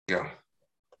Go.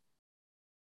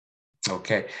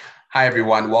 Okay. Hi,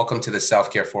 everyone. Welcome to the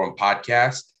Self-Care Forum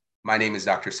podcast. My name is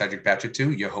Dr. Cedric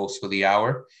Bachetu, your host for the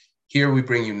hour. Here we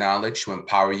bring you knowledge to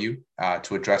empower you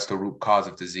to address the root cause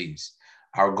of disease.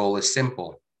 Our goal is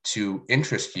simple: to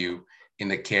interest you in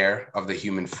the care of the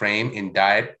human frame, in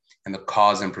diet, and the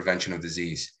cause and prevention of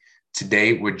disease.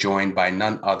 Today, we're joined by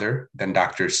none other than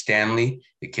Dr. Stanley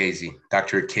Ikezi.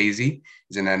 Dr. Ikezi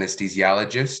is an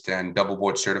anesthesiologist and double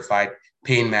board certified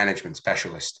pain management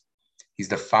specialist. He's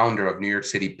the founder of New York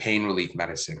City Pain Relief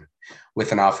Medicine,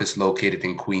 with an office located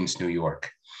in Queens, New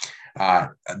York.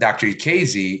 Dr.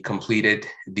 Ikezi completed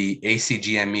the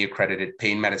ACGME accredited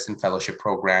pain medicine fellowship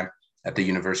program at the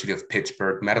University of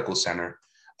Pittsburgh Medical Center,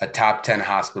 a top 10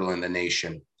 hospital in the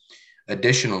nation.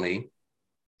 Additionally,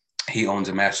 he owns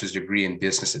a master's degree in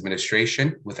business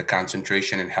administration with a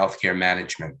concentration in healthcare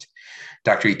management.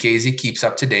 Dr. Ikezi keeps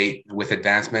up to date with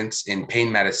advancements in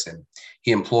pain medicine.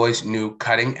 He employs new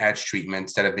cutting-edge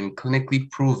treatments that have been clinically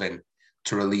proven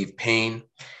to relieve pain.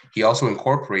 He also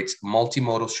incorporates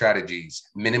multimodal strategies,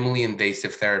 minimally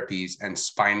invasive therapies, and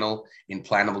spinal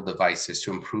implantable devices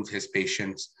to improve his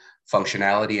patients'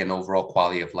 functionality and overall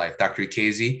quality of life. Dr.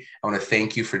 Ikezi, I want to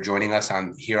thank you for joining us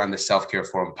here on the Self-Care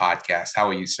Forum podcast. How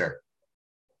are you, sir?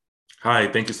 Hi,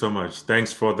 thank you so much.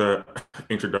 Thanks for the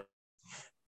introduction.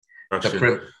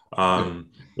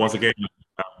 Once again,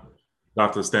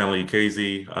 Dr. Stanley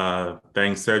Ikezi.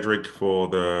 Thanks, Cedric, for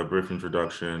the brief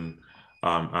introduction.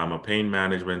 I'm a pain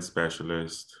management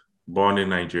specialist, born in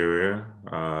Nigeria.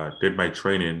 Did my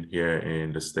training here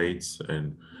in the States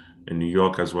and in New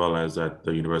York, as well as at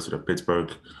the University of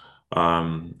Pittsburgh.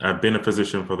 I've been a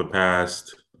physician for the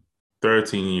past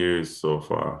 13 years so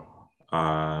far.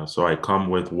 So I come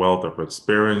with wealth of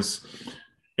experience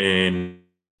in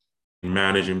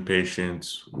managing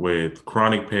patients with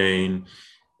chronic pain.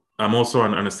 I'm also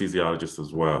an anesthesiologist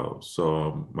as well.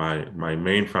 So my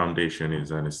main foundation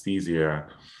is anesthesia,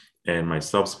 and my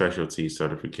subspecialty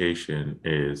certification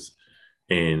is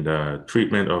in the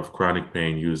treatment of chronic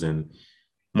pain using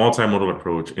multimodal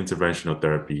approach, interventional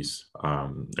therapies,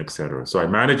 et cetera. So I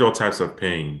manage all types of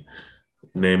pain,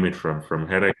 name it from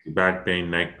headache, back pain,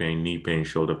 neck pain, knee pain,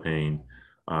 shoulder pain.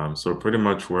 So pretty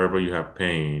much wherever you have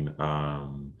pain,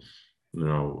 I'm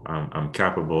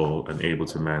capable and able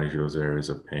to manage those areas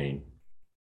of pain.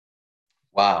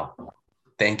 Wow.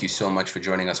 Thank you so much for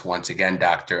joining us once again,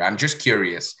 Doctor. I'm just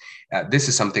curious. This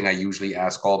is something I usually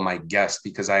ask all my guests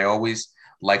because I always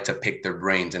like to pick their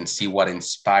brains and see what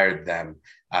inspired them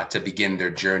to begin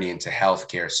their journey into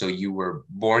healthcare. So you were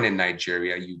born in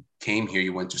Nigeria, you came here,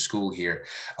 you went to school here.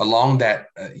 Along that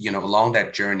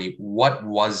journey, what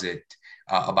was it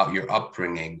about your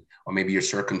upbringing or maybe your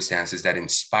circumstances that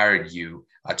inspired you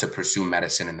to pursue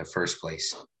medicine in the first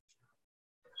place?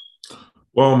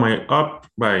 Well, my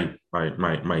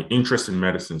interest in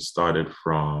medicine started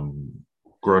from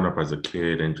growing up as a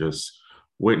kid and just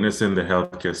witnessing the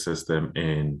healthcare system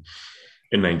in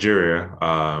Nigeria.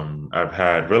 I've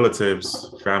had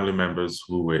relatives, family members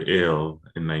who were ill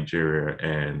in Nigeria,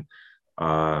 and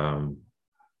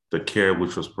the care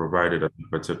which was provided at a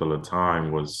particular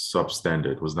time was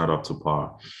substandard, was not up to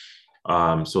par.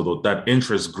 So that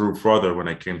interest grew further when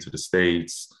I came to the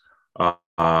States.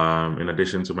 In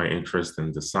addition to my interest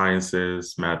in the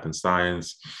sciences, math and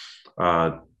science,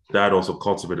 that also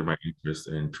cultivated my interest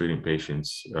in treating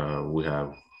patients who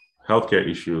have healthcare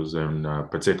issues and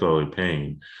particularly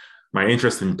pain. My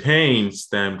interest in pain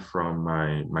stemmed from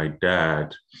my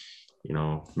dad.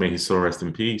 May his soul rest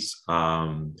in peace.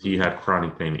 He had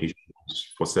chronic pain issues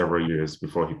for several years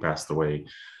before he passed away.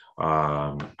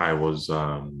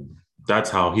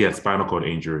 That's how he had spinal cord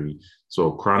injury.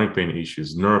 So chronic pain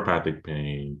issues, neuropathic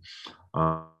pain,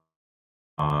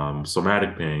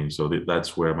 somatic pain. So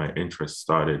that's where my interest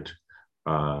started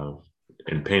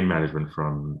in pain management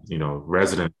from,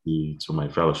 residency to my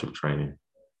fellowship training.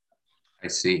 I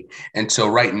see. And so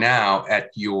right now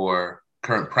at your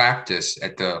current practice,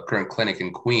 at the current clinic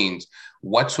in Queens,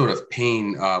 what sort of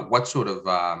pain,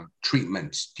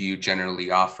 treatments do you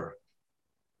generally offer?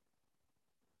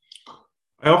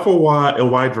 I offer a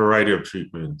wide variety of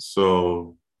treatments.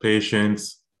 So the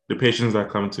patients that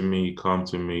come to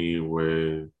me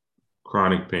with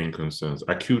chronic pain concerns,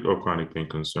 acute or chronic pain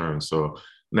concerns. So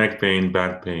neck pain,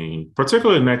 back pain,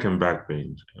 particularly neck and back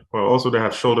pain. But also they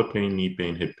have shoulder pain, knee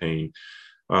pain, hip pain.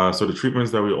 So the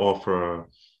treatments that we offer,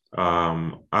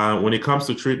 when it comes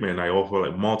to treatment, I offer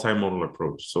like multimodal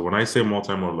approach. So when I say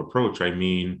multimodal approach, I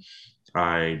mean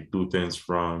I do things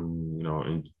from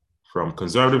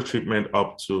conservative treatment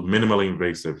up to minimally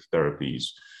invasive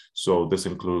therapies. So this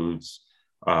includes,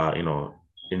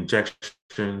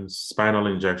 injections, spinal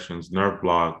injections, nerve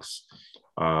blocks.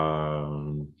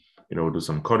 Do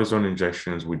some cortisone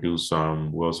injections. I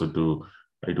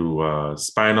do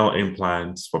spinal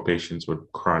implants for patients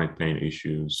with chronic pain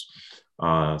issues.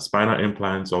 Spinal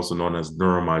implants, also known as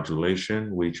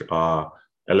neuromodulation, which are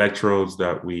electrodes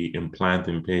that we implant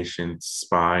in patients'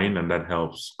 spine, and that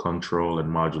helps control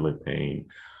and modulate pain.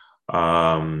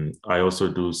 I also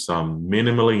do some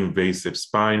minimally invasive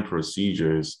spine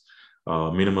procedures,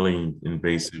 minimally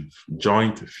invasive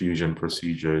joint fusion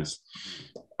procedures,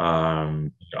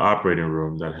 operating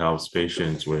room that helps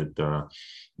patients with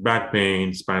back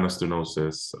pain, spinal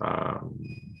stenosis,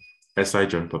 SI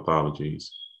joint pathologies.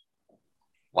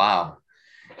 Wow,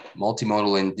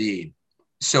 multimodal indeed.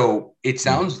 So it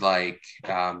sounds like,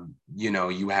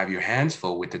 you have your hands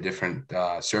full with the different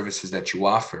services that you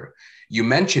offer. You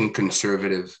mentioned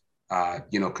conservative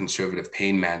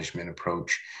pain management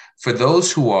approach. For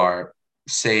those who are,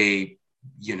 say,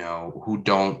 who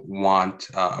don't want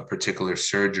a particular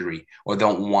surgery or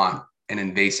don't want an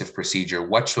invasive procedure,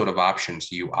 what sort of options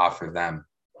do you offer them?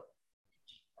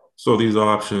 So these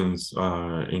options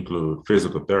include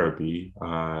physical therapy.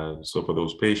 So for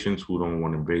those patients who don't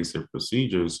want invasive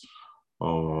procedures,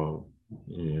 the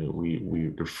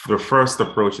first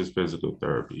approach is physical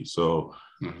therapy. So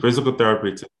physical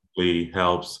therapy typically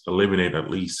helps eliminate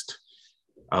at least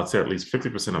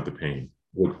 50% of the pain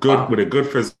with a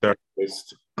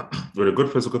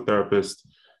good physical therapist,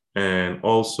 and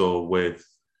also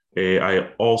I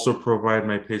also provide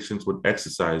my patients with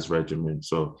exercise regimen.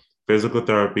 So physical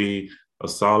therapy, a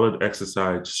solid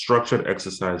exercise, structured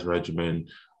exercise regimen,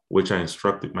 which I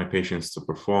instructed my patients to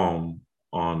perform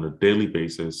on a daily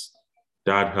basis.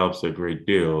 That helps a great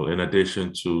deal, in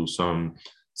addition to some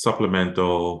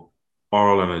supplemental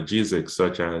oral analgesics,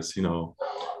 such as, you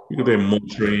could be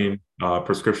Motrin,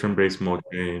 prescription-based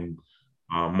Motrin,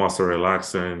 muscle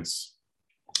relaxants.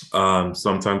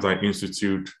 Sometimes I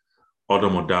institute other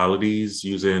modalities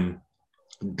using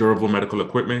durable medical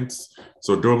equipment.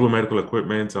 So durable medical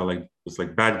equipment are it's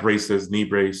like back braces, knee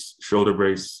brace, shoulder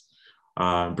brace.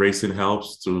 Bracing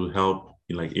helps to help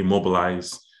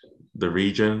immobilize the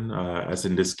region, as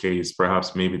in this case,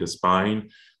 perhaps maybe the spine.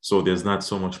 So there's not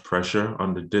so much pressure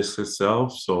on the disc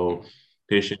itself. So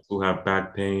patients who have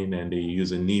back pain and they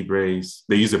use a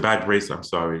back brace,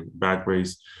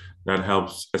 that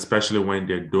helps, especially when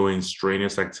they're doing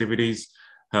strenuous activities,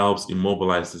 helps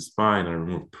immobilize the spine and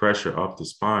remove pressure off the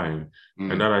spine.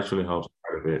 And that actually helps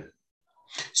quite a bit.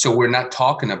 So we're not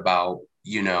talking about,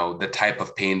 the type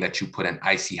of pain that you put an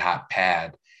icy hot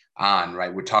pad on,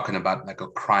 right? We're talking about like a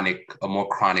more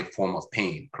chronic form of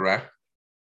pain, correct?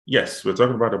 Yes, we're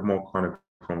talking about a more chronic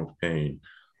form of pain.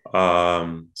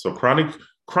 So chronic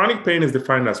pain is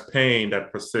defined as pain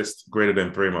that persists greater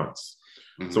than 3 months.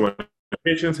 So when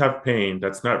patients have pain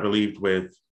that's not relieved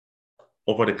with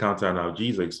over-the-counter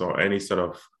analgesics or any sort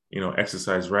of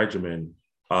exercise regimen,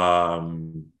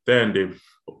 then they've,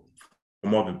 for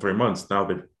more than 3 months now,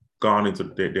 they've gone into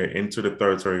the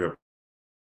territory of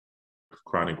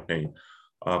chronic pain.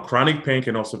 Chronic pain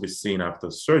can also be seen after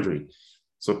surgery.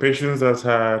 So patients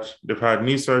they've had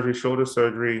knee surgery, shoulder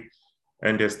surgery,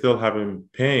 and they're still having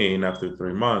pain after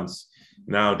 3 months.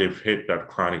 Now they've hit that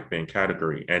chronic pain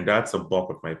category, and that's a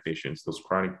bulk of my patients, those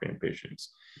chronic pain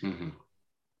patients.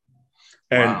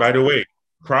 And by the way,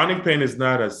 chronic pain is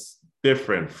not as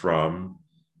different from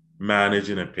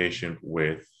managing a patient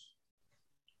with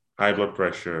high blood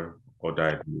pressure or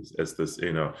diabetes. It's this,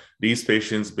 these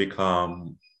patients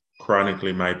become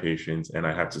chronically my patients, and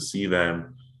I have to see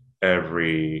them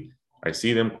I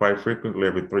see them quite frequently,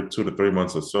 every 2 to 3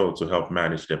 months or so, to help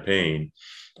manage their pain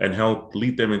and help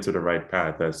lead them into the right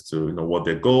path as to, what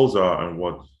their goals are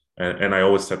and I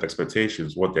always set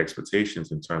expectations, what the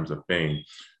expectations in terms of pain.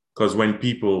 Because when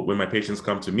my patients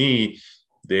come to me,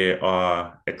 they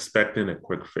are expecting a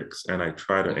quick fix, and I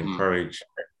try to encourage,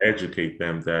 educate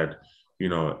them that,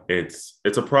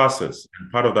 it's a process,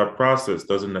 and part of that process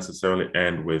doesn't necessarily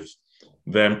end with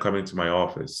them coming to my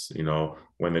office.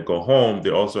 When they go home, they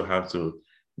also have to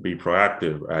be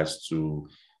proactive as to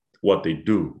what they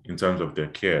do in terms of their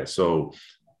care. So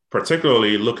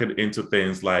particularly looking into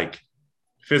things like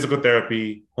physical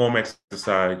therapy, home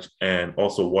exercise, and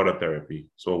also water therapy.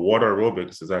 So water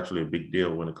aerobics is actually a big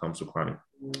deal when it comes to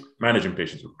managing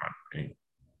patients with chronic pain.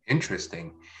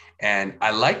 Interesting. And I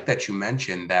like that you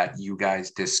mentioned that you guys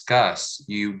discuss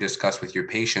with your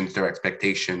patients their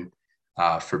expectation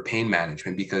for pain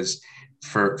management, because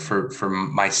for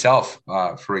myself,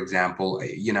 for example,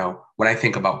 when I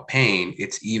think about pain,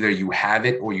 it's either you have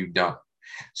it or you don't.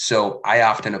 So I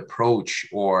often approach,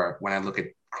 or when I look at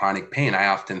chronic pain, I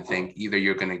often think either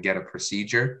you're going to get a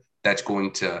procedure that's going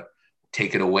to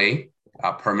take it away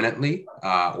permanently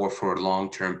or for a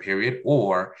long-term period,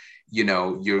 or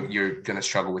you're going to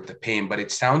struggle with the pain. But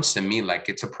it sounds to me like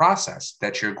it's a process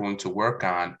that you're going to work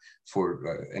on for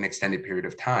an extended period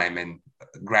of time and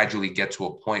gradually get to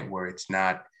a point where it's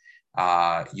not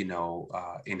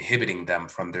inhibiting them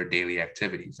from their daily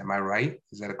activities. Am I right?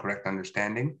 Is that a correct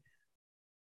understanding?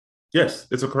 Yes,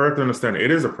 it's a correct understanding.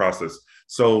 It is a process.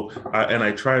 So, and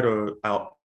I try to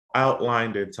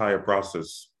outline the entire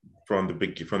process from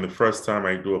the first time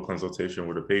I do a consultation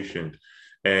with a patient.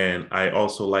 And I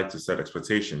also like to set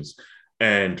expectations.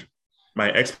 And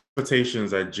my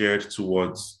expectations are geared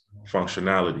towards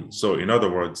functionality. So, in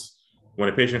other words, when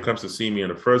a patient comes to see me in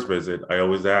the first visit, I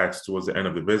always ask towards the end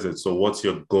of the visit, so what's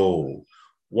your goal?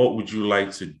 What would you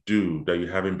like to do that you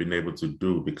haven't been able to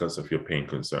do because of your pain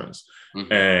concerns?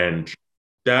 Mm-hmm. And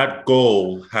that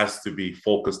goal has to be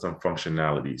focused on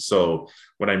functionality. So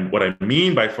what I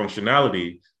mean by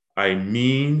functionality, I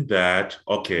mean that,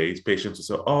 okay, patients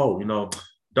will say, oh,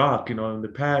 doc, in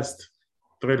the past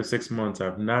 3 to 6 months,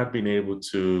 I've not been able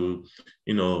to,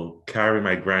 carry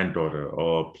my granddaughter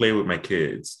or play with my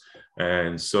kids.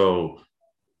 And so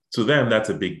to them, that's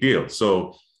a big deal.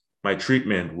 So my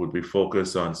treatment would be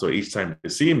focused on, so each time they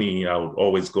see me, I would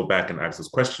always go back and ask this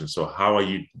question. So how are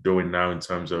you doing now in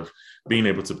terms of being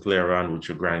able to play around with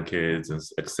your grandkids, and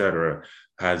et cetera?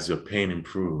 Has your pain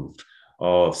improved?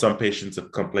 Or some patients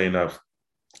have complained of,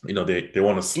 they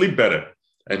want to sleep better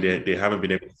and they haven't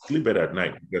been able to sleep better at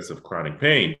night because of chronic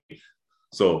pain.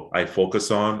 So I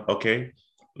focus on, okay,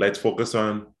 let's focus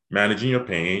on managing your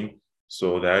pain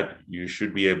so that you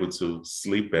should be able to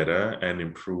sleep better and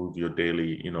improve your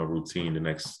daily, routine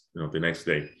the next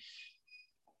day.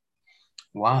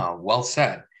 Wow, well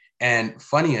said. And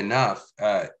funny enough,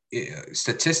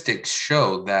 statistics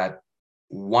show that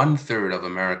 1/3 of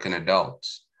American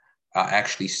adults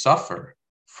actually suffer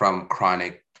from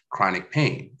chronic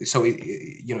pain. So,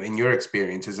 in your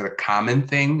experience, is it a common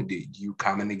thing? Do you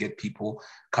commonly get people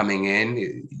coming in,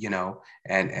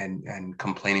 and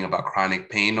complaining about chronic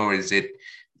pain, or is it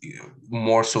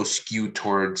more so skewed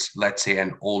towards, let's say,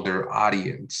 an older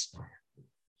audience?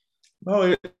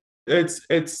 No,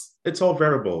 it's all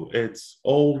variable. It's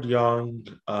old, young,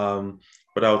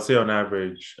 but I would say on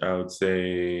average, I would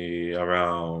say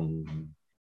around.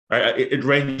 It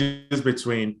ranges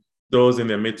between those in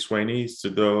their mid-20s to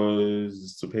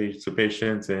those to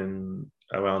patients in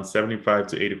around 75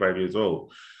 to 85 years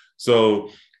old. So,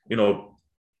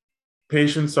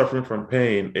 patients suffering from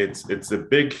pain, it's a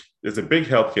big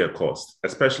healthcare cost,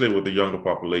 especially with the younger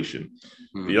population.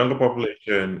 Mm-hmm. The younger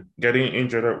population getting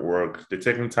injured at work, they're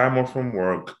taking time off from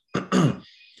work.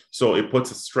 So it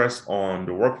puts a stress on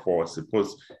the workforce. It puts,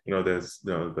 there's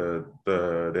the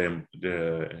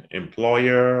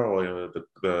employer or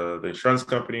the insurance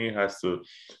company has to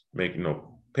make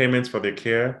payments for their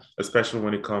care, especially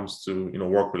when it comes to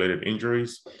work-related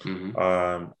injuries. Mm-hmm.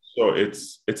 So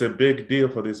it's a big deal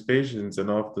for these patients, and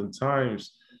oftentimes,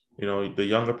 the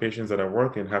younger patients that are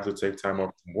working have to take time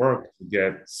off from work to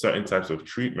get certain types of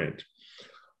treatment,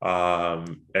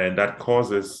 and that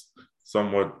causes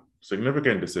somewhat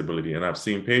significant disability. And I've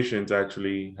seen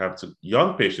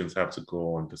young patients have to go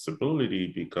on disability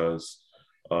because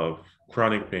of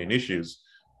chronic pain issues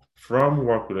from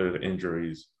work-related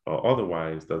injuries or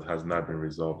otherwise that has not been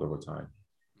resolved over time.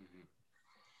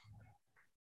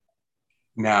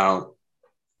 Now,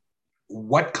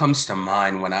 what comes to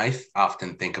mind when I often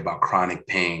think about chronic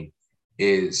pain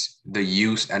is the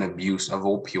use and abuse of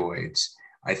opioids.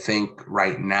 I think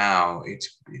right now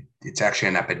it's actually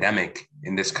an epidemic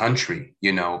in this country,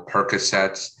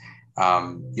 Percocets,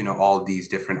 all these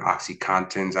different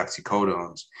OxyContins,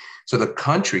 oxycodones. So the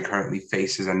country currently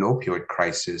faces an opioid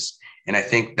crisis. And I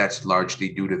think that's largely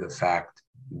due to the fact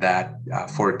that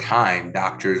for a time,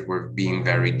 doctors were being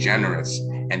very generous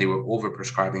and they were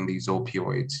overprescribing these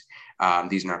opioids,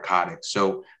 these narcotics.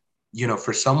 So,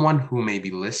 for someone who may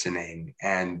be listening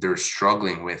and they're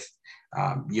struggling with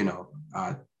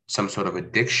some sort of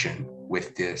addiction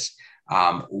with this,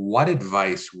 what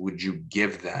advice would you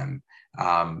give them?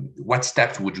 What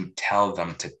steps would you tell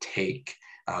them to take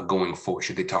going forward?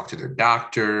 Should they talk to their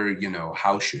doctor?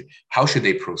 How should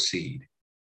they proceed?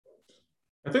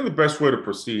 I think the best way to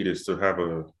proceed is to have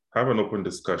an open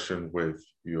discussion with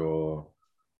your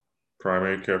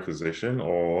primary care physician,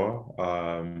 or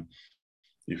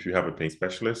if you have a pain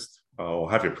specialist, or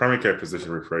have your primary care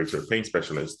physician refer you to a pain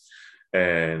specialist.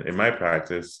 And in my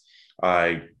practice,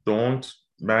 I don't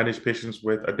manage patients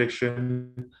with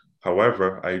addiction.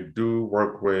 However, I do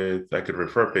work I could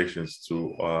refer patients to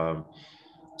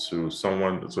to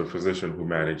a physician who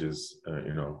manages,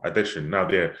 addiction. Now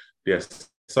there are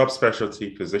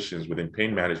subspecialty physicians within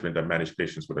pain management that manage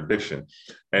patients with addiction,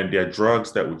 and there are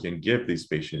drugs that we can give these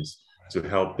patients to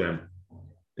help them,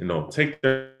 take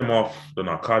them off the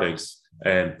narcotics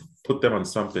and put them on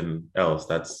something else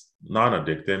that's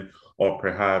non-addicting, or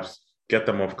perhaps get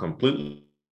them off completely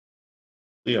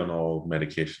on all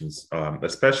medications,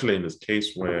 especially in this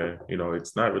case where,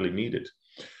 it's not really needed.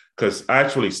 Because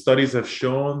actually studies have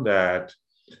shown that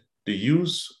the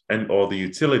use and or the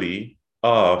utility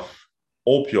of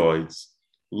opioids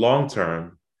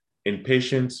long-term in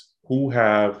patients who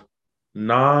have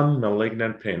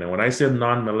non-malignant pain. And when I say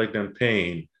non-malignant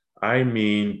pain, I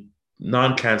mean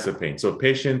non-cancer pain. So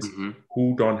patients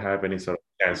who don't have any sort of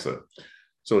cancer.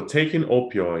 So taking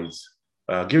opioids,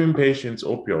 giving patients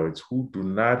opioids who do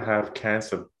not have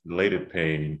cancer-related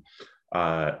pain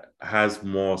has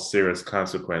more serious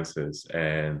consequences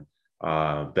and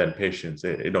than patients.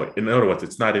 In other words,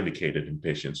 it's not indicated in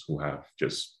patients who have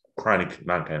just chronic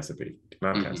non-cancer pain.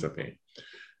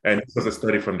 And it was a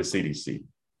study from the CDC.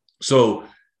 So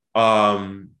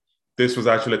this was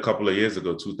actually a couple of years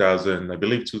ago,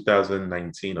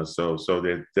 2019 or so. So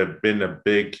there's been a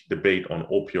big debate on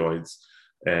opioids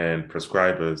and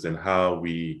prescribers and how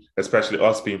we, especially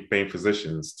us being pain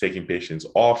physicians, taking patients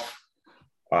off,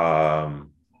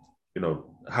 having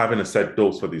a set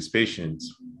dose for these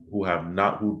patients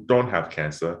who don't have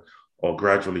cancer, or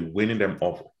gradually weaning them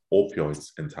off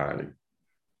opioids entirely.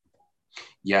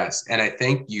 Yes, and I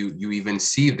think you even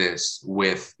see this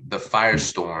with the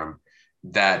firestorm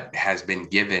that has been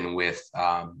given with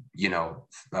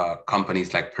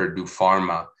companies like Purdue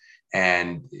Pharma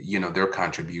and their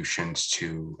contributions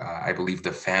to I believe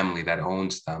the family that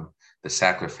owns them, the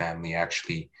Sackler family,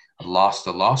 actually lost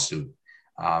a lawsuit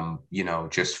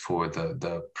just for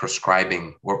the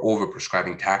prescribing or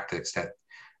over-prescribing tactics that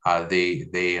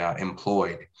they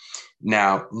employed.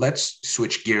 Now, let's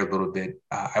switch gear a little bit.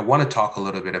 I want to talk a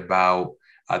little bit about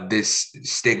this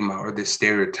stigma or this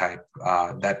stereotype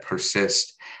that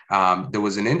persists. There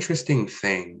was an interesting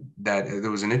study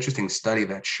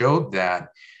that showed that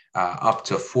up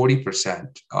to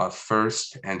 40% of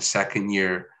first and second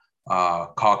year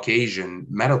Caucasian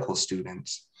medical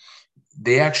students,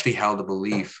 they actually held a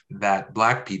belief that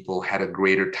Black people had a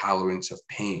greater tolerance of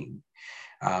pain.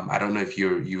 I don't know if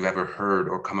you've ever heard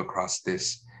or come across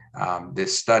this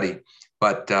study,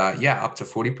 but up to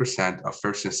 40% of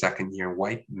first and second year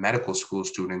white medical school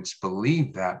students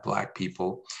believe that Black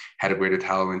people had a greater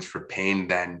tolerance for pain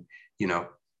than,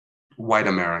 white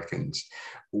Americans.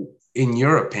 In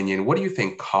your opinion, what do you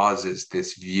think causes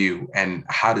this view, and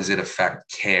how does it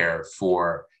affect care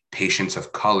for patients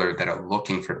of color that are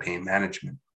looking for pain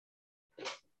management?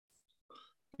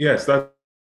 Yes,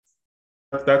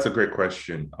 that's a great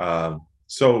question. There's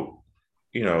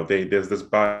this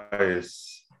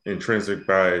bias, intrinsic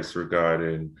bias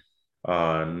regarding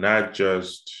not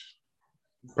just,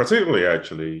 particularly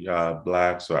actually,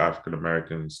 Blacks or African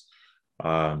Americans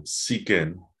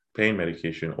seeking pain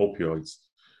medication, opioids,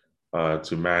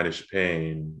 to manage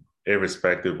pain,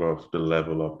 irrespective of the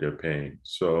level of their pain.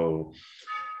 So,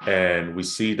 and we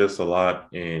see this a lot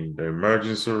in the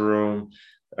emergency room.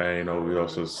 We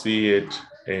also see it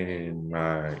in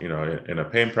a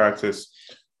pain practice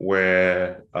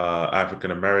where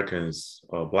African Americans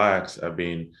or Blacks are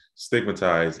being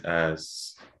stigmatized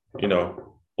as,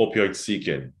 opioid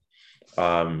seeking,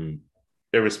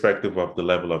 irrespective of the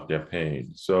level of their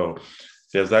pain. So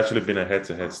there's actually been a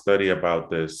head-to-head study about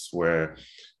this where,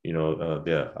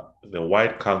 the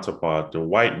white counterpart, the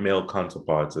white male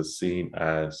counterparts are seen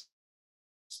as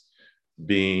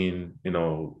being,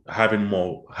 having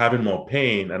more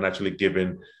pain and actually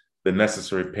given the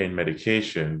necessary pain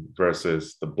medication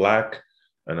versus the Black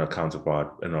and our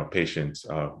counterpart and our patients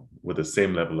with the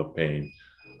same level of pain.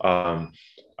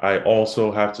 I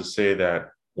also have to say that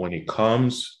when it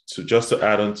comes to, just to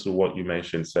add on to what you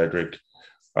mentioned, Cedric,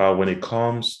 when it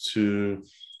comes to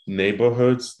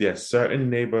neighborhoods, there are certain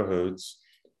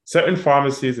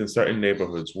pharmacies in certain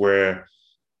neighborhoods where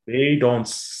they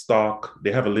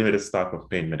have a limited stock of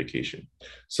pain medication.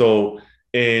 So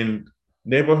in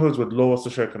neighborhoods with lower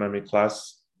socioeconomic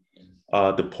class,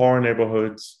 the poor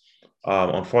neighborhoods,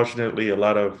 unfortunately, a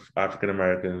lot of African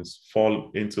Americans fall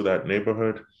into that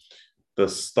neighborhood. The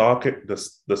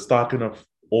stocking of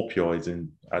opioids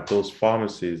at those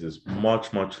pharmacies is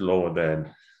much, much lower than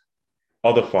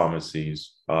other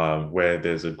pharmacies where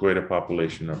there's a greater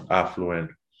population of affluent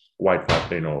white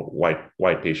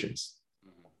patients.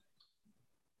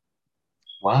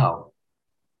 Wow.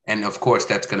 And of course,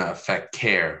 that's going to affect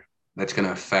care. That's going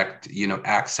to affect,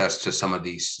 access to some of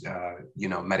these,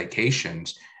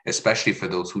 medications especially for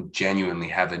those who genuinely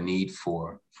have a need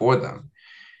for them.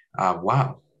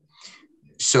 Wow.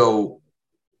 So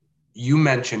you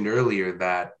mentioned earlier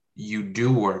that you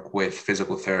do work with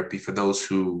physical therapy for those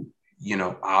who,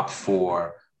 opt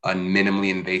for a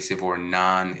minimally invasive or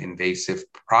non-invasive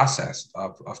process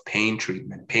of pain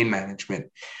treatment, pain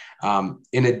management.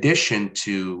 In addition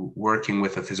to working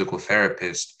with a physical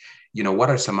therapist, what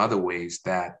are some other ways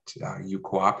that you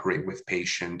cooperate with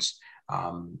patients,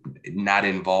 not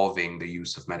involving the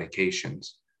use of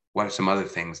medications? What are some other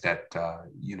things that,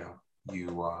 you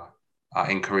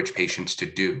encourage patients to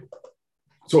do?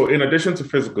 So, in addition to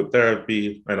physical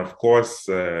therapy and, of course,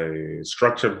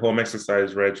 structured home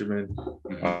exercise regimen,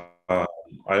 Mm-hmm. uh,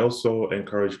 I also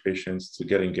encourage patients to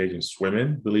get engaged in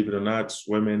swimming. Believe it or not,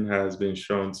 swimming has been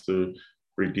shown to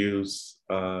reduce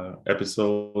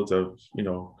episodes of,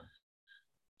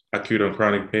 acute and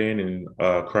chronic pain in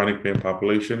chronic pain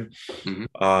population. Mm-hmm.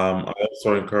 I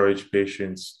also encourage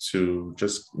patients to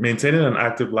just maintain an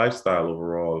active lifestyle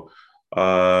overall.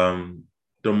 Um,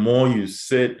 the more you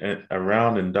sit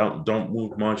around and don't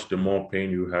move much, the more pain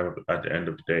you have at the end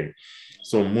of the day.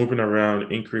 So moving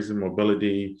around, increasing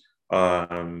mobility,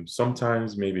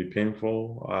 sometimes may be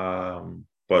painful,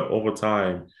 but over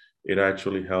time, it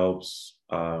actually helps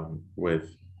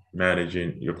with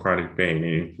managing your chronic pain.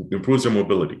 It improves your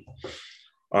mobility.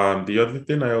 The other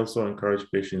thing I also encourage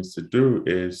patients to do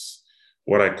is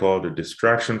what I call the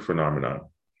distraction phenomenon.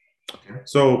 Okay.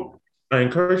 So I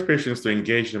encourage patients to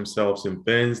engage themselves in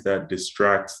things that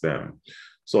distracts them.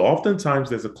 So oftentimes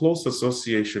there's a close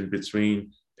association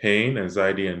between pain,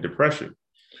 anxiety, and depression.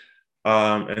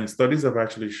 And studies have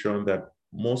actually shown that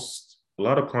a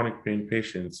lot of chronic pain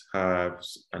patients have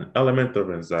an element of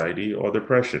anxiety or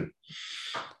depression.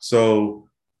 So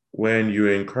when you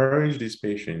encourage these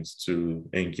patients to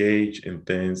engage in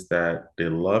things that they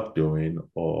love doing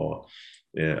or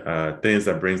things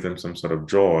that brings them some sort of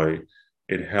joy,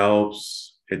 it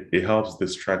helps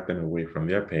distract them away from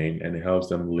their pain, and it helps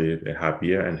them live a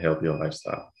happier and healthier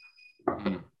lifestyle.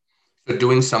 Mhm. So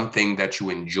doing something that you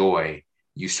enjoy,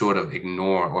 you sort of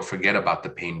ignore or forget about the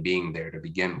pain being there to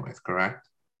begin with, correct?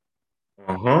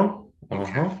 Uh-huh.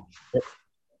 Okay. Uh-huh.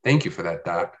 Thank you for that,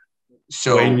 Doc. When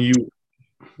So, you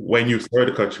sorry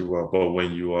to cut you off, but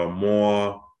when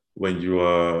you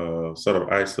are sort of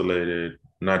isolated,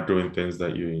 not doing things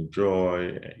that you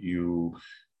enjoy, you're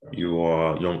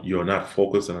not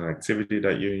focused on an activity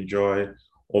that you enjoy.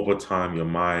 Over time, your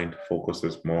mind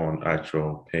focuses more on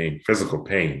actual pain, physical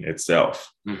pain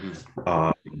itself. mhm.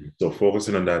 Um, so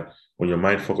focusing on that, when your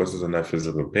mind focuses on that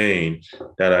physical pain,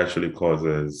 that actually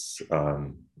causes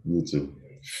you to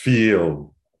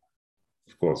feel,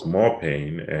 of course, more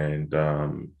pain, and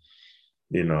and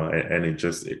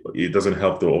it doesn't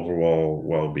help the overall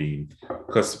well-being,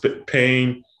 because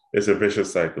pain is a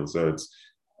vicious cycle. So it's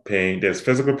pain. There's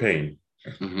physical pain.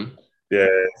 Mhm.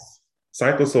 There's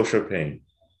psychosocial pain.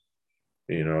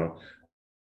 You know,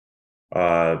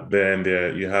 then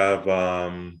there you have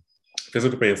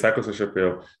physical pain, psychosocial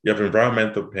pain. You have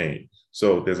environmental pain.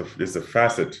 So there's a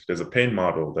facet. There's a pain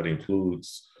model that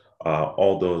includes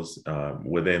all those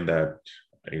within that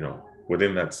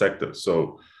sector.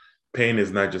 So pain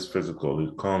is not just physical.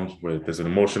 It comes with there's an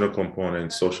emotional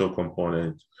component, social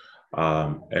component,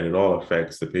 and it all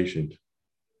affects the patient.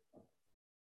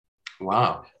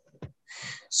 Wow.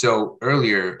 So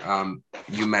earlier,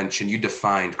 you mentioned you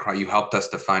helped us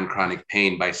define chronic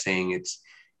pain by saying it's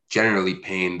generally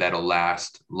pain that'll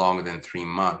last longer than 3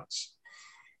 months.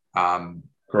 Um,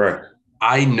 Correct.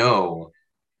 I know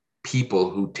people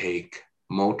who take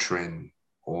Motrin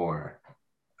or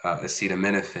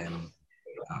acetaminophen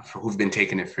who've been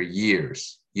taking it for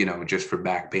years, just for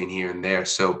back pain here and there.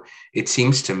 So it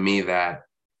seems to me that,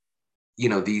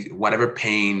 these whatever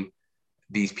pain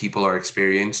these people are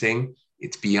experiencing,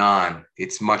 it's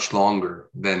much longer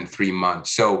than 3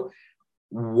 months. So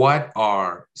what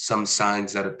are some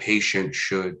signs that a patient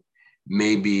should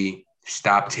maybe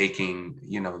stop taking,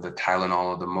 the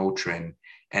Tylenol or the Motrin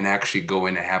and actually go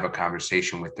in and have a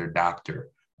conversation with their doctor?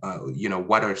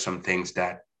 What are some things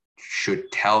that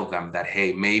should tell them that,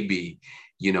 hey, maybe,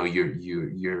 you're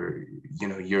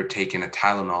taking a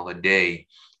Tylenol a day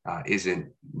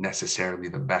isn't necessarily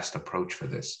the best approach for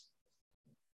this?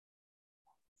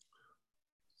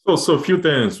 So a few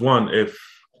things. One, if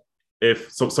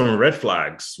so, some red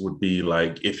flags would be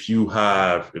like if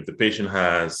the patient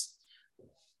has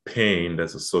pain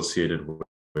that's associated with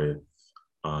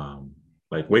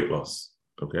like weight loss.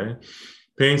 Okay,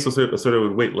 pain associated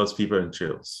with weight loss, fever, and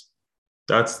chills.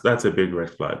 That's a big red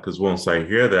flag, because once I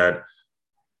hear that,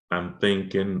 I'm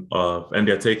thinking of, and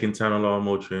they're taking Tylenol,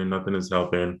 Motrin, nothing is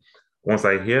helping. Once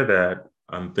I hear that,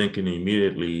 I'm thinking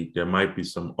immediately there might be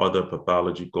some other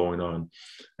pathology going on.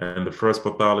 And the first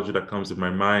pathology that comes to my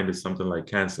mind is something like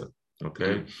cancer,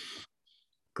 okay?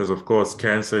 Because of course,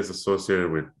 cancer is associated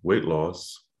with weight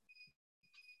loss.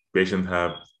 Patients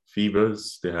have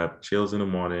fevers, they have chills in the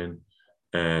morning,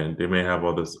 and they may have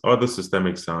other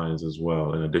systemic signs as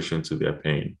well, in addition to their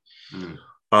pain.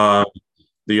 Uh,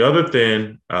 the other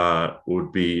thing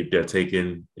would be if they're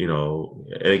taking,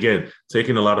 and again,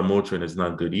 taking a lot of Motrin is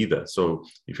not good either. So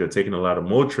if you're taking a lot of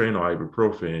Motrin or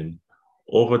ibuprofen,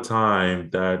 over time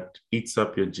that eats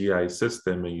up your GI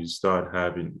system, and you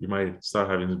might start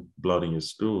having blood in your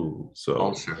stool. So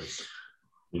ulcers,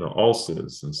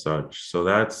 ulcers and such. So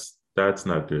that's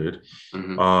not good.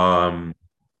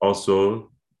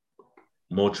 Also,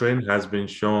 Motrin has been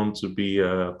shown to be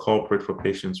a culprit for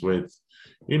patients with,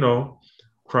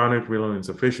 chronic renal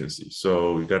insufficiency.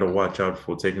 So you got to watch out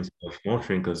for taking so much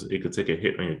Motrin because it could take a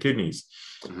hit on your kidneys.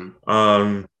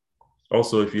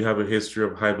 Also, if you have a history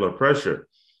of high blood pressure,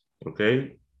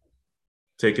 okay,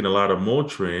 taking a lot of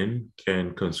Motrin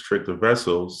can constrict the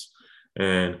vessels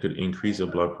and could increase your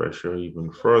blood pressure even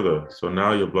further. So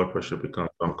now your blood pressure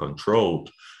becomes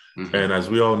uncontrolled. And as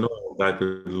we all know, that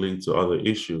could lead to other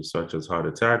issues such as heart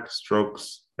attacks,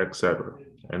 strokes, etc.,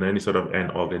 and any sort of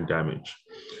end organ damage.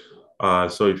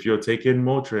 So if you're taking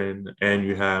Motrin and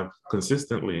you have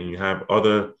consistently, and you have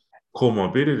other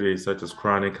comorbidities such as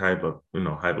chronic high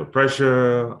blood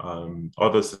pressure,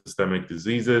 other systemic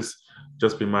diseases,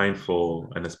 just be mindful.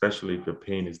 And especially if your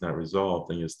pain is not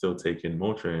resolved and you're still taking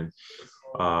Motrin,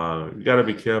 you got to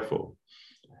be careful.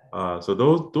 So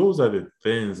those are the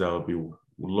things I'll be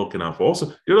looking out for.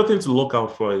 Also, the other thing to look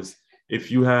out for is if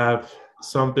you have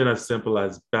something as simple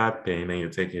as back pain and you're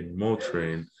taking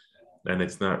Motrin and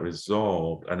it's not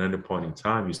resolved, at any point in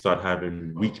time, you start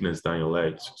having weakness down your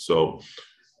legs. So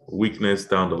weakness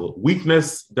down the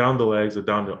legs or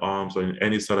down the arms or in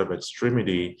any sort of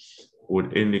extremity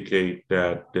would indicate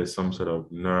that there's some sort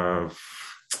of nerve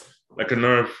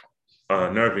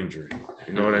injury.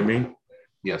 You know what I mean?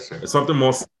 Yes, sir. It's something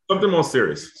more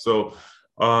serious. So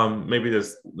maybe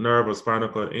there's nerve or spinal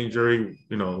cord injury,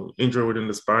 injury within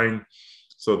the spine.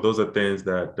 So those are things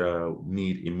that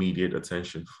need immediate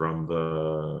attention from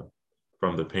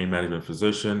the pain management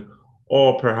physician,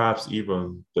 or perhaps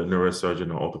even the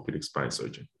neurosurgeon or orthopedic spine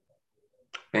surgeon.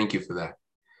 Thank you for that.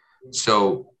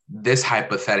 So this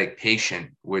hypothetical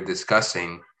patient we're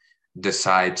discussing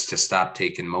decides to stop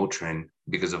taking Motrin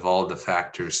because of all the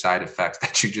side effects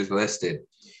that you just listed,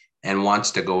 and wants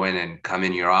to go in and come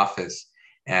in your office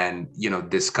and,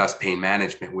 discuss pain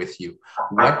management with you.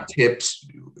 What tips,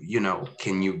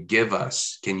 can you give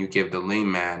us? Can you give the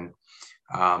layman,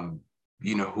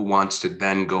 who wants to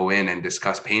then go in and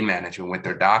discuss pain management with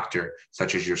their doctor,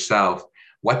 such as yourself?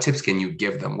 What tips can you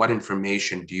give them? What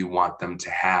information do you want them to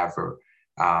have, or,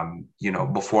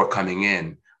 before coming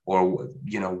in, or,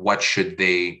 what should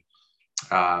they,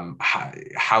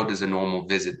 how does a normal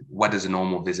visit, what does a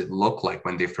normal visit look like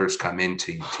when they first come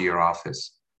into your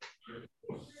office?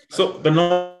 So the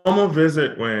normal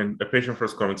visit when a patient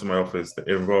first comes into my office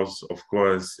involves, of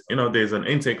course, there's an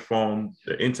intake form.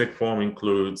 The intake form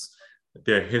includes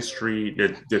their history,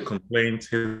 their complaints,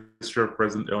 history of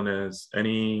present illness,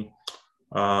 any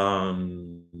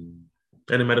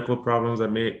medical problems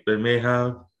that they may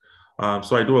have.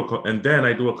 So I do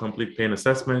a complete pain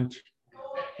assessment,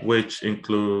 which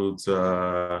includes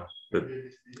how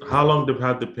long they've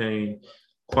had the pain,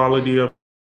 quality of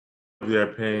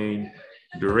their pain,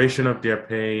 duration of their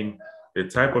pain, the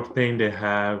type of pain they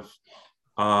have,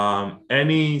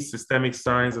 any systemic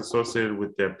signs associated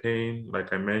with their pain,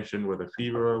 like I mentioned, with a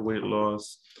fever, weight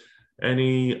loss,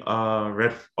 any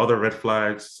other red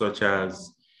flags such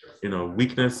as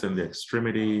weakness in the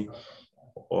extremity,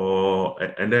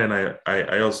 and then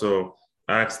I also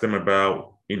ask them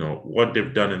about what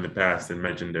they've done in the past and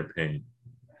mention their pain,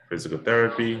 physical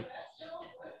therapy,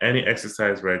 any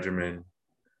exercise regimen.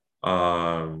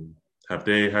 Have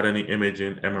they had any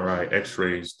imaging, MRI,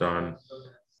 X-rays done?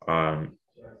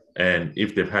 And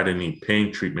if they've had any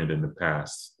pain treatment in the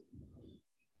past.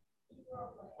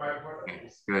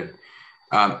 Good.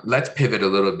 Let's pivot a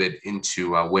little bit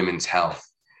into women's health.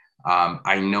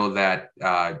 I know that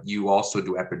you also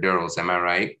do epidurals, am I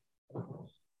right?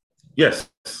 Yes.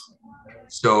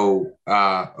 So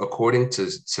according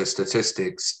to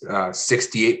statistics,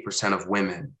 68% of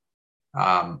women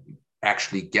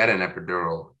actually get an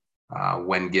epidural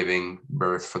when giving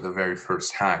birth for the very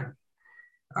first time.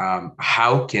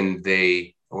 How can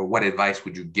they, or what advice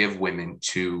would you give women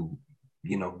to,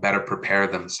 better prepare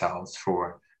themselves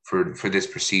for this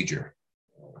procedure?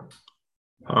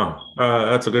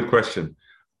 That's a good question.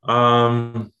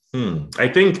 I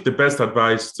think the best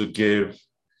advice to give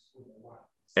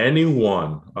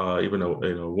anyone, even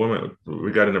a woman,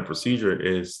 regarding a procedure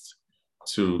is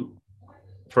to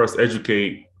first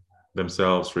educate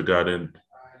themselves regarding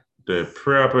the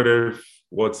preoperative,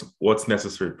 what's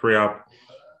necessary pre-op,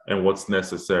 and what's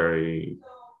necessary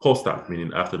post-op,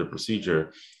 meaning after the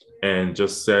procedure, and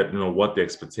just set what the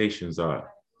expectations are.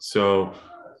 So,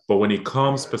 but when it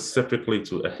comes specifically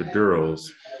to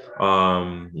epidurals,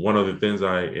 one of the things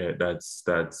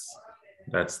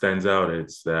that stands out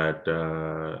is that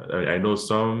I know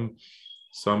some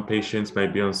patients may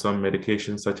be on some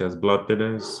medications such as blood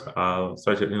thinners,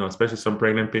 such as especially some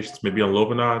pregnant patients may be on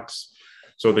Lovenox,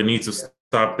 so they need to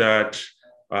stop that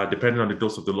depending on the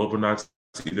dose of the Lovenox,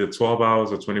 either 12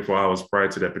 hours or 24 hours prior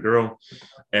to the epidural.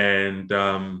 And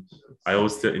I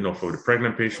always say, for the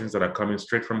pregnant patients that are coming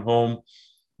straight from home,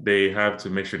 they have to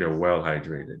make sure they're well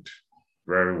hydrated,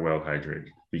 very well hydrated,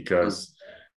 because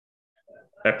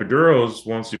epidurals,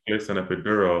 once you place an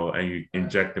epidural and you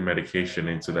inject the medication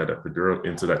into that epidural,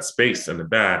 into that space in the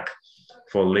back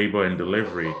for labor and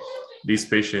delivery, these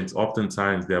patients,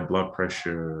 oftentimes their blood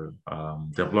pressure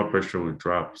will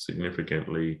drop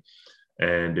significantly,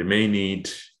 and they may need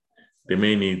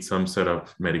some sort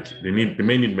of medication. They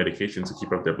may need medication to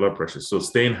keep up their blood pressure. So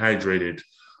staying hydrated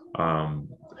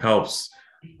helps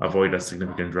avoid a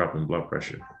significant drop in blood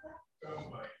pressure.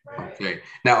 Okay.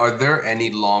 Now, are there any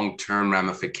long-term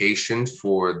ramifications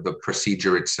for the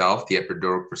procedure itself, the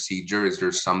epidural procedure? Is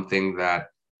there something that,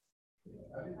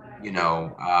 do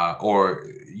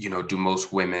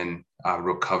most women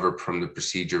recover from the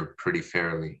procedure pretty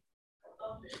fairly?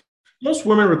 Most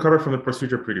women recover from the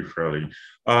procedure pretty fairly.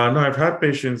 No, I've had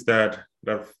patients that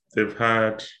they've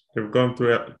gone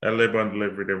through a labor and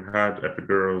delivery, they've had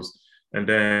epidurals, and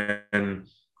then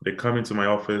they come into my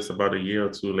office about a year or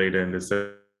two later and they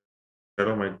said,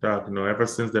 "Oh my doc, ever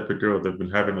since the epidural, they've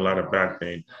been having a lot of back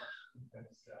pain."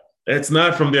 It's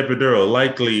not from the epidural.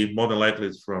 More than likely,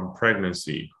 it's from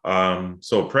pregnancy.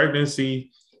 So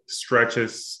pregnancy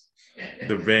stretches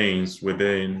the veins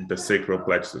within the sacral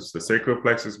plexus. The sacral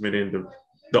plexus meaning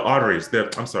the arteries, the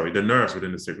nerves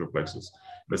within the sacral plexus.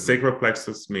 The sacral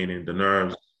plexus meaning the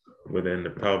nerves within the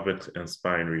pelvic and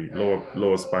spine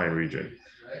lower spine region.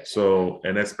 So,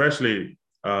 and especially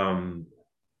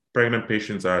pregnant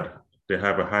patients they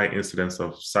have a high incidence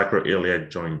of sacroiliac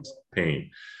joint pain,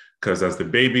 because as the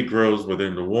baby grows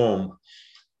within the womb,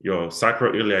 your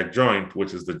sacroiliac joint,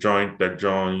 which is the joint that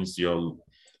joins your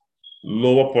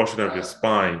lower portion of your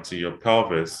spine to your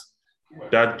pelvis,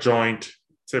 that joint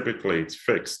typically it's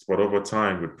fixed, but over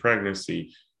time with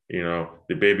pregnancy,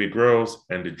 the baby grows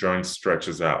and the joint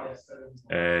stretches out.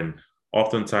 And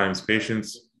oftentimes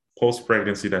patients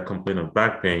post-pregnancy that complain of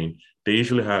back pain, they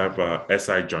usually have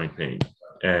SI joint pain.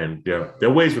 And there are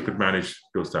ways we could manage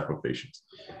those type of patients.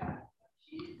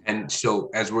 And so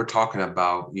as we're talking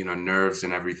about, nerves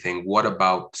and everything, what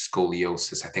about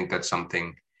scoliosis? I think that's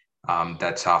something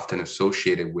that's often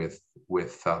associated with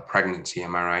pregnancy.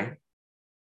 Am I right?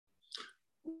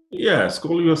 Yeah,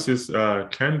 scoliosis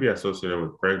can be associated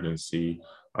with pregnancy.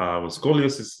 With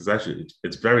scoliosis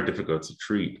it's very difficult to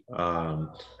treat.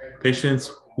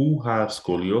 Patients who have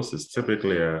scoliosis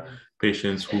typically are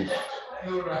patients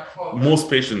most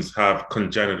patients have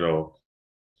congenital.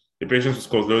 The patients with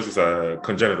scoliosis are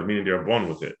congenital, meaning they're born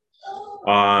with it.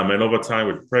 And over time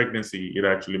with pregnancy, it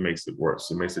actually makes it worse.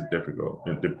 It makes it difficult.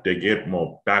 And they get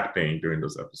more back pain during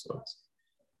those episodes.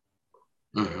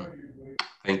 Mm-hmm.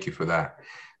 Thank you for that.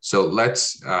 So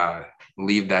let's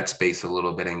leave that space a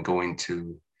little bit and go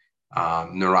into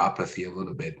neuropathy a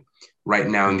little bit. Right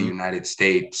now in the United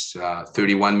States,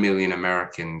 31 million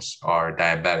Americans are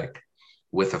diabetic,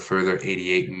 with a further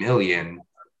 88 million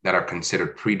that are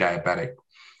considered pre-diabetic.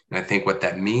 And I think what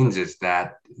that means is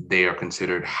that they are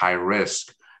considered high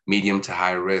risk, medium to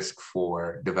high risk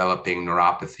for developing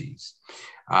neuropathies.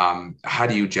 How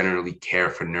do you generally care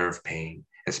for nerve pain,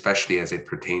 especially as it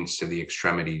pertains to the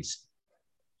extremities?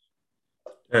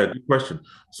 Yeah, good question.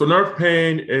 So nerve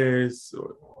pain is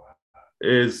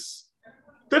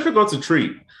difficult to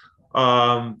treat. There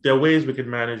are ways we can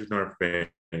manage nerve pain.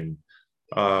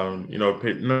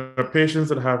 Patients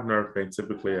that have nerve pain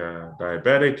typically are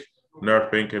diabetic.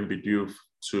 Nerve pain can be due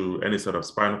to any sort of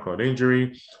spinal cord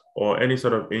injury or any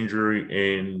sort of injury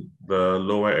in the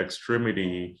lower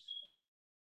extremity.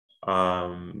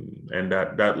 And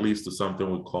that leads to something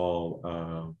we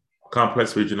call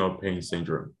complex regional pain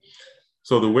syndrome.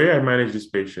 So the way I manage these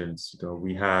patients,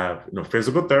 we have,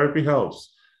 physical therapy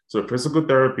helps. So physical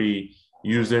therapy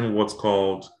using what's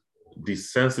called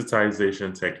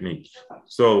desensitization technique.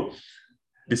 So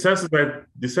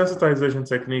desensitization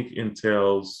technique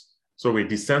entails So we're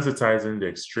desensitizing the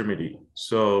extremity.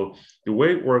 So the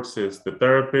way it works is the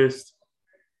therapist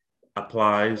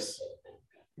applies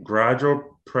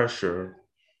gradual pressure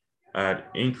at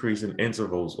increasing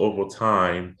intervals over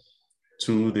time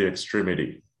to the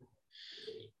extremity.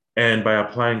 And by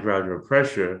applying gradual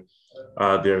pressure,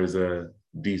 there is a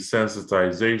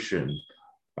desensitization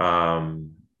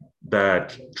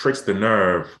that tricks the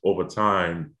nerve over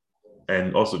time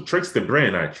and also tricks the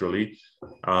brain actually,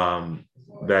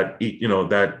 that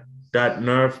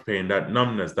nerve pain, that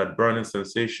numbness, that burning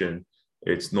sensation,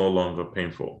 it's no longer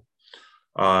painful.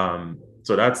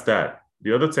 So that's that.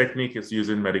 The other technique is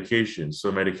using medications.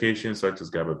 So medications such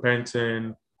as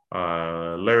gabapentin,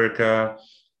 Lyrica.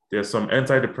 There's some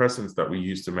antidepressants that we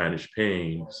use to manage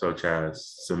pain, such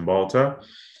as Cymbalta.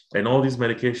 And all these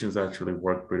medications actually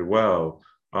work pretty well.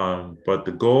 But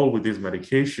the goal with these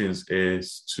medications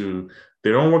is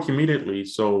they don't work immediately.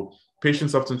 So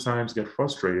patients oftentimes get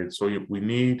frustrated. So we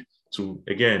need to,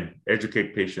 again,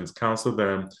 educate patients, counsel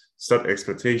them, set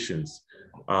expectations.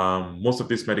 Most of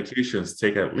these medications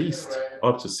take at least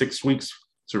up to 6 weeks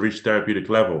to reach therapeutic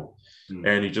level.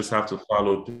 And you just have to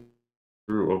follow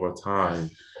through over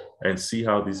time and see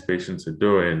how these patients are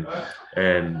doing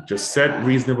and just set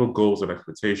reasonable goals and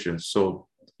expectations so,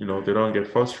 they don't get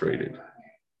frustrated.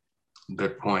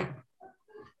 Good point.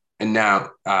 And now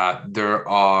there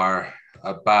are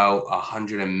about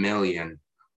 100 million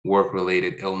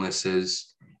work-related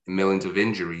illnesses and millions of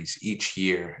injuries each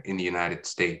year in the United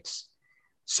States.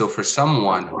 So for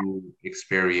someone who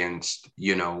experienced,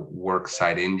 work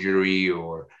site injury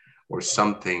or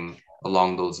something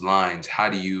along those lines, how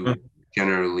do you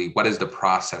what is the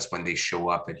process when they show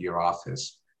up at your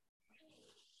office?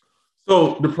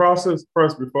 So the process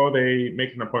first, before they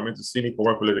make an appointment to see me for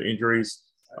work-related injuries,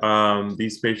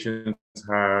 these patients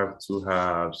have to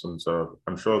have some sort of,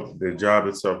 I'm sure the job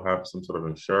itself have some sort of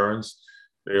insurance.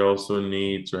 They also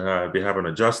need to they have an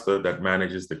adjuster that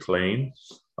manages the claim.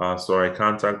 So I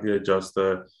contact the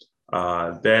adjuster.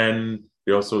 Then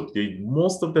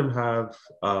most of them have,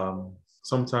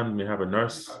 sometimes they have a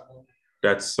nurse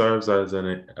that serves as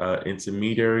an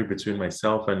intermediary between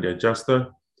myself and the adjuster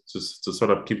to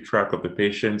sort of keep track of the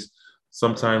patients.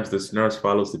 Sometimes this nurse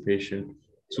follows the patient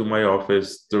to my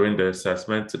office during the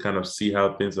assessment to kind of see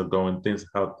how things are going,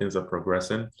 how things are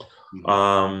progressing.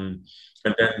 And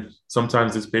then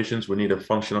sometimes these patients will need a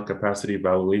functional capacity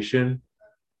evaluation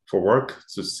for work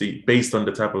to see based on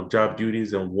the type of job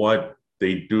duties and what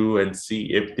they do and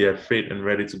see if they're fit and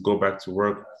ready to go back to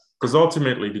work. Because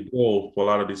ultimately the goal for a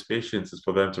lot of these patients is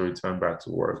for them to return back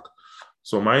to work.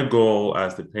 So my goal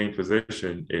as the pain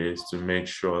physician is to make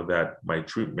sure that my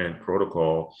treatment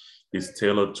protocol is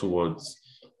tailored towards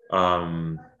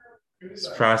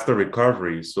faster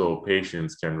recovery so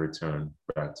patients can return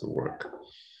back to work.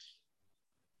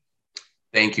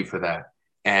 Thank you for that.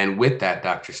 And with that,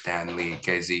 Dr. Stanley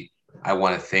Ikezi, I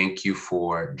want to thank you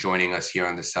for joining us here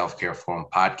on the Self-Care Forum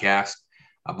podcast.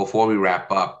 Before we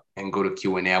wrap up and go to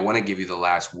Q&A, I want to give you the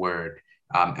last word,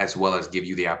 as well as give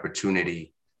you the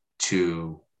opportunity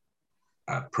to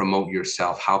promote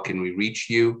yourself. How can we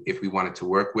reach you if we wanted to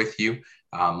work with you?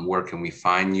 Where can we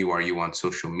find you? Are you on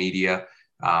social media?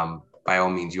 By all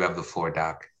means, you have the floor,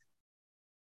 Doc.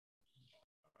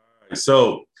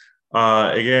 So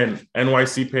again,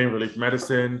 NYC Pain Relief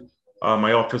Medicine.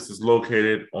 My office is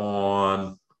located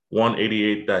on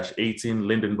 188-18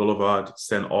 Linden Boulevard,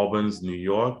 St. Albans, New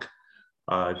York.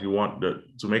 If you want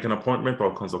to make an appointment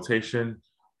or consultation,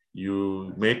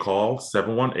 you may call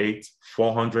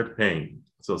 718-400-PAIN.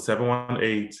 So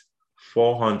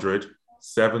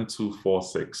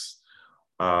 718-400-7246.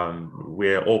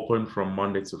 We're open from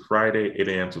Monday to Friday, 8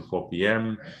 a.m. to 4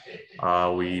 p.m.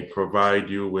 We provide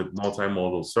you with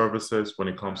multimodal services when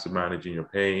it comes to managing your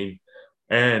pain.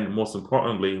 And most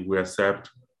importantly, we accept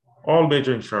all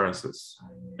major insurances,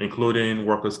 including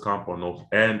workers' comp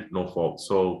and no fault.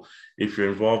 So if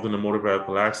you're involved in a motor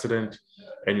vehicle accident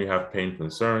and you have pain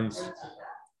concerns,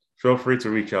 feel free to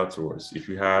reach out to us. If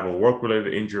you have a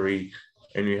work-related injury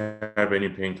and you have any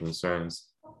pain concerns,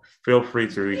 feel free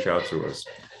to reach out to us.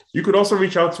 You could also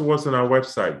reach out to us on our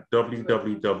website,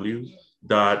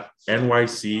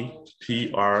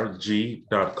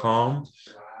 www.nycprg.com,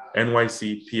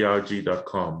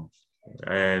 nycprg.com.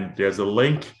 And there's a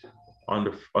link on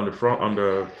the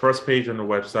first page on the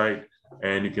website,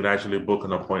 and you can actually book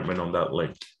an appointment on that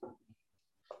link.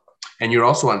 And you're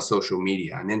also on social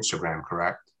media, on Instagram,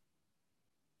 correct?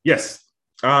 Yes,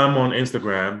 I'm on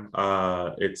Instagram.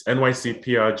 It's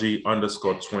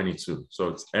NYCPRG_22. So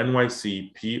it's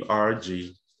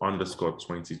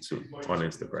NYCPRG_22 on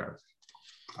Instagram.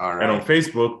 All right. And on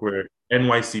Facebook, we're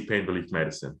NYC Pain Relief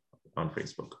Medicine on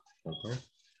Facebook. Okay.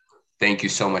 Thank you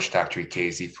so much, Dr.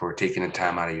 Ikazi, for taking the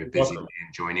time out of your busy day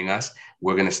and joining us.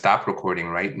 We're going to stop recording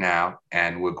right now,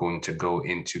 and we're going to go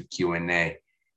into Q&A.